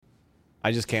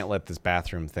I just can't let this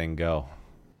bathroom thing go.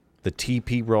 The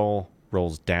TP roll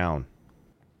rolls down.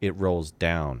 It rolls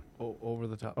down. Over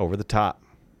the top. Over the top.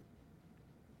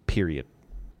 Period.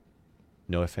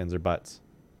 No ifs, ands, or buts.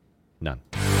 None.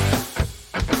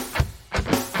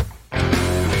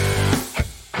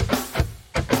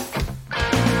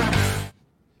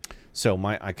 So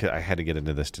I had to get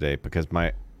into this today because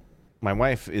my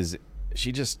wife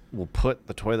she just will put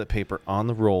the toilet paper on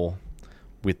the roll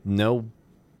with no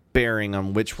bearing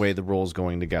on which way the roll is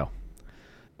going to go.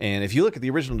 And if you look at the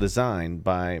original design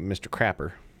by Mr.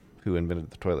 Crapper, who invented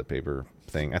the toilet paper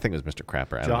thing, I think it was Mr.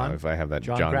 Crapper. I don't know if I have that.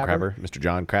 John Crapper? Mr.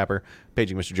 John Crapper.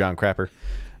 Paging Mr. John Crapper.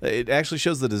 It actually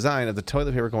shows the design of the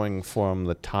toilet paper going from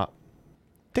the top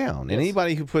down. Yes. And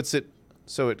anybody who puts it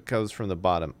so it goes from the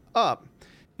bottom up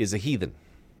is a heathen.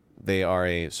 They are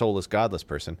a soulless, godless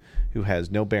person who has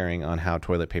no bearing on how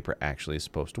toilet paper actually is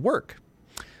supposed to work.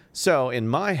 So in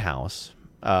my house,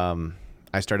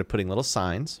 I started putting little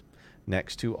signs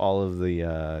next to all of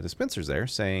the dispensers there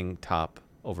saying top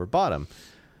over bottom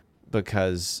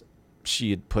because she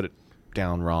had put it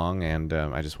down wrong, and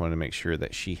I just wanted to make sure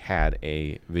that she had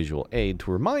a visual aid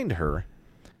to remind her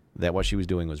that what she was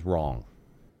doing was wrong.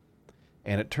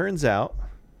 And it turns out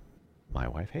my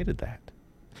wife hated that.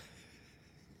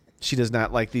 She does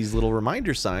not like these little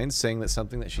reminder signs saying that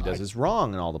something that she does is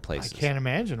wrong in all the places. I can't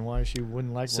imagine why she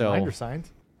wouldn't like reminder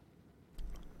signs.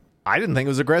 I didn't think it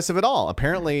was aggressive at all.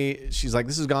 Apparently, she's like,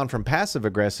 this has gone from passive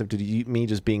aggressive to me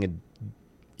just being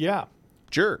a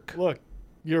jerk. Look,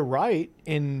 you're right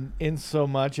in so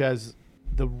much as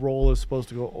the roll is supposed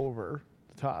to go over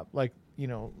the top. Like,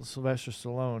 Sylvester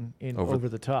Stallone in Over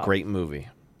the Top. Great movie.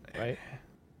 Right?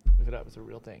 Look it up. It's a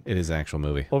real thing. It is an actual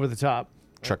movie. Over the Top.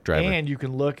 Truck driver. And you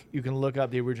can look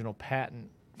up the original patent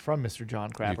from Mr.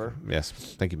 John Crapper. Yes.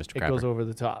 Thank you, Mr. Crapper. It goes over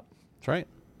the top. That's right.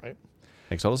 Right.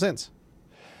 Makes total sense.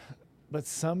 But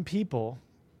some people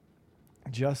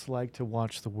just like to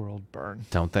watch the world burn.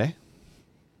 Don't they?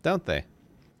 Don't they?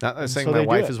 Not saying my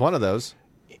wife is one of those.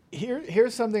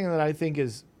 Here's something that I think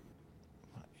it's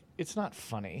not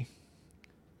funny,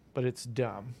 but it's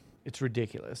dumb. It's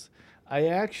ridiculous. I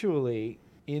actually...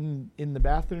 In the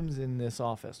bathrooms in this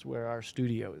office where our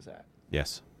studio is at.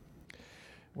 Yes.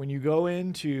 When you go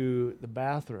into the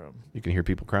bathroom, you can hear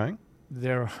people crying?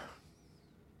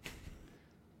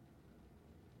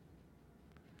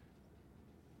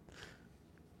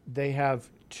 They have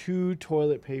 2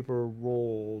 toilet paper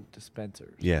roll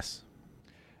dispensers. Yes.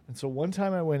 And so one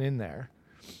time I went in there,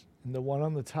 and the one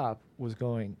on the top was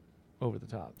going over the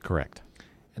top. Correct.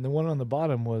 And the one on the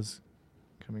bottom was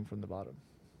coming from the bottom.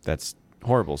 That's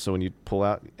horrible. So when you pull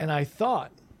out... And I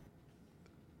thought,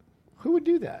 who would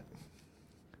do that?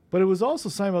 But it was also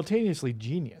simultaneously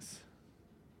genius.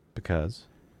 Because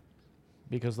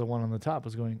the one on the top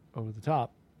was going over the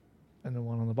top, and the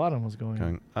one on the bottom was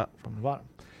going up from the bottom.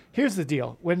 Here's the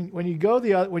deal: when you go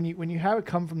when you have it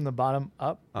come from the bottom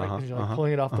up, right, you're like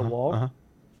pulling it off the wall.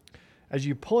 As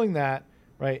you're pulling that,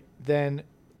 right, then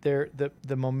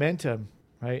the momentum,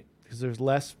 right, because there's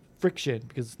less friction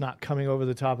because it's not coming over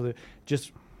the top of it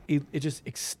just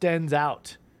extends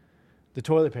out the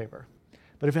toilet paper.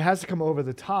 But if it has to come over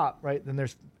the top, right, then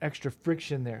there's extra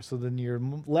friction there. So then you're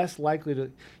less likely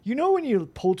to... when you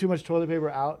pull too much toilet paper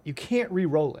out, you can't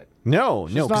re-roll it. No,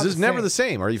 because it's never the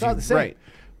same. Or if not the same. Right.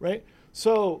 Right?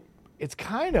 So it's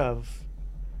kind of,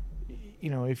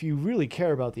 if you really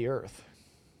care about the earth,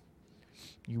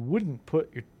 you wouldn't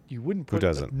put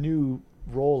a new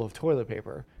roll of toilet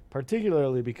paper,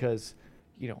 particularly because,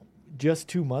 just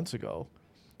 2 months ago,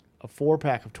 a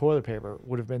 4-pack of toilet paper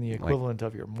would have been the equivalent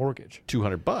of your mortgage.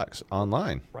 $200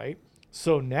 online. Right.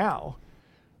 So now,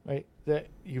 right, that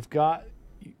you've got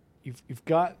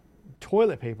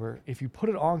toilet paper. If you put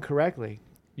it on correctly,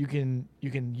 you can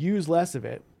use less of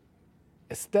it.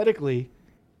 Aesthetically,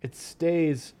 it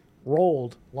stays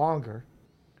rolled longer.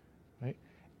 Right.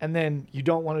 And then you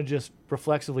don't want to just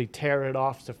reflexively tear it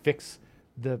off to fix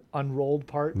the unrolled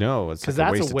part. No, it's like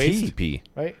a waste of TP.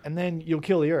 Right. And then you'll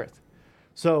kill the earth.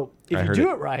 So if you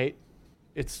do it right,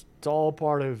 it's all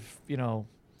part of,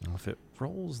 if it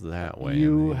rolls that way,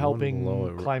 you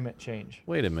helping climate change.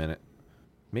 Wait a minute.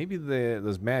 Maybe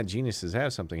those mad geniuses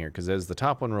have something here, because as the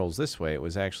top one rolls this way, it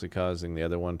was actually causing the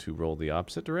other one to roll the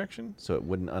opposite direction, so it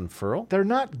wouldn't unfurl. They're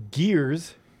not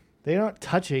gears. They're not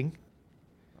touching.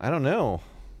 I don't know.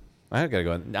 I gotta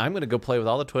go. I'm gonna go play with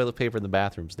all the toilet paper in the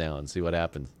bathrooms now and see what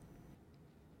happens.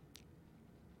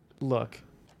 Look.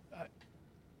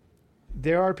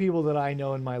 There are people that I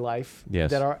know in my life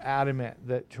that are adamant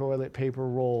that toilet paper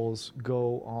rolls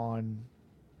go on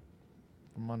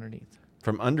from underneath.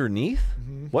 From underneath?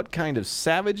 Mm-hmm. What kind of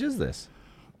savage is this?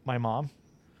 My mom.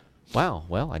 Wow.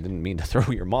 Well, I didn't mean to throw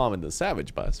your mom in the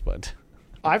Savage bus, but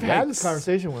I've had this Yikes.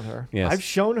 conversation with her. Yes. I've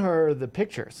shown her the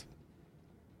pictures.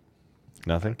 I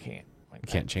nothing. can't. Like,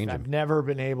 Can't change I've them. never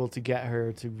been able to get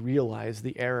her to realize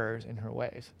the errors in her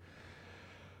ways.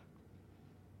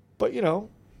 But, you know,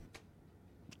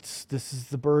 this is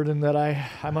the burden that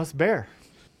I must bear.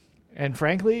 And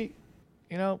frankly,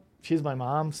 you know, she's my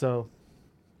mom, so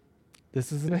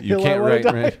this isn't a You hill I can't, want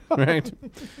to right, die right, right.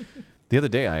 The other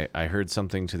day, I heard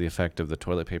something to the effect of the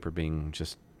toilet paper being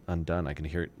just undone. I can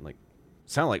hear it like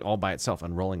sound like all by itself,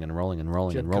 unrolling and rolling and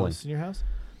rolling Do you and have rolling. ghosts in your house?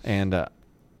 And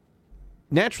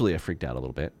naturally, I freaked out a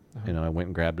little bit. Uh-huh. You know, I went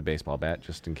and grabbed a baseball bat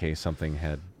just in case something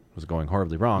was going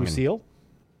horribly wrong. And, Lucille?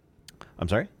 I'm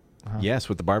sorry? Uh-huh. Yes,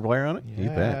 with the barbed wire on it? You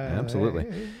bet.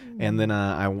 Absolutely. And then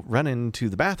I run into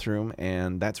the bathroom,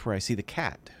 and that's where I see the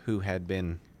cat who had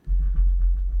been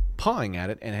pawing at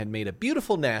it and had made a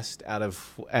beautiful nest out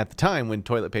of, at the time when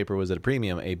toilet paper was at a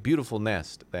premium, a beautiful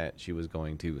nest that she was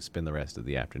going to spend the rest of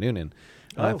the afternoon in.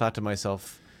 And I Oh. thought to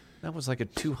myself, that was like a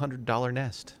 $200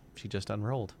 nest she just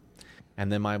unrolled.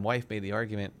 And then my wife made the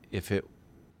argument, if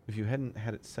you hadn't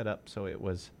had it set up so it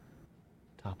was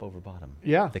top over bottom,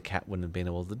 Yeah. the cat wouldn't have been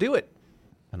able to do it.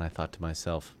 And I thought to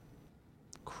myself,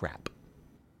 crap,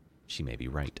 she may be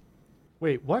right.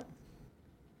 Wait, what?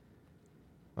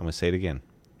 I'm going to say it again.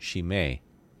 She may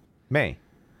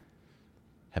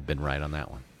have been right on that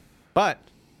one. But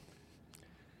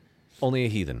only a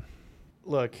heathen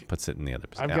Look, puts it in the other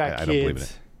position. I've got I don't believe in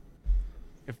kids. it.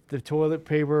 If the toilet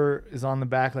paper is on the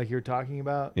back like you're talking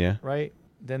about, Yeah. right?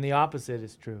 Then the opposite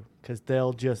is true because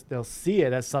they'll see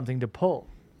it as something to pull.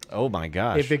 Oh, my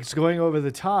gosh. If it's going over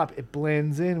the top, it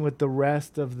blends in with the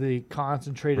rest of the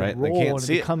concentrated Right, they roll can't and it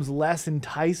see it. becomes less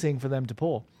enticing for them to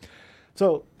pull.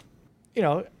 So, you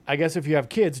know, I guess if you have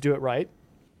kids, do it right.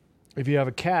 If you have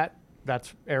a cat,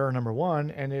 that's error number one,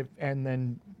 and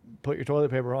then put your toilet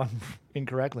paper on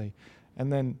incorrectly.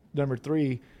 And then number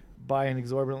 3, buy an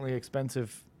exorbitantly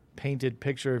expensive painted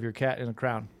picture of your cat in a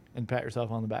crown and pat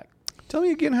yourself on the back. Tell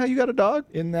me again how you got a dog.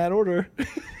 In that order.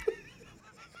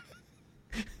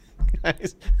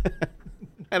 Guys,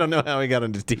 I don't know how we got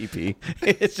into DP.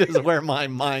 It's just where my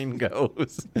mind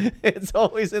goes. It's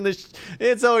always in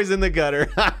the gutter.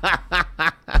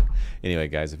 Anyway,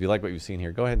 guys, if you like what you've seen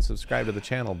here, go ahead and subscribe to the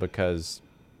channel because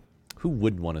who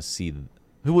wouldn't want to see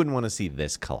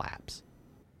this collapse?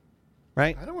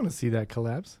 Right? I don't want to see that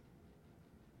collapse.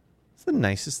 It's the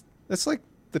nicest. That's like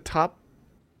the top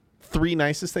 3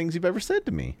 nicest things you've ever said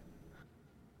to me.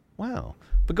 Wow.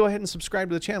 But go ahead and subscribe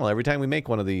to the channel. Every time we make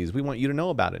one of these, we want you to know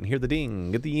about it and hear the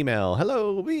ding, get the email.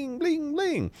 Hello, bing, bling,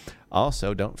 bling.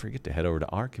 Also, don't forget to head over to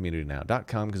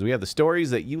ourcommunitynow.com because we have the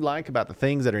stories that you like about the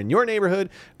things that are in your neighborhood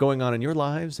going on in your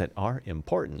lives that are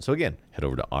important. So again, head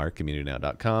over to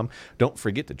ourcommunitynow.com. Don't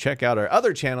forget to check out our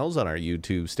other channels on our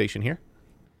YouTube station here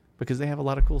because they have a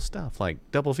lot of cool stuff like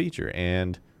Double Feature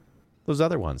and those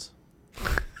other ones.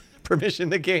 Permission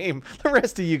to Game. The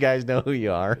rest of you guys know who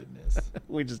you are.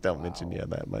 We just don't mention you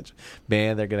that much.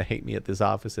 Man, they're going to hate me at this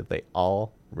office if they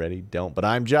already don't. But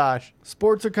I'm Josh.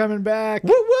 Sports are coming back.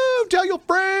 Woo woo! Tell your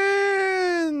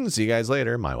friends. See you guys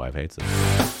later. My wife hates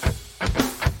it.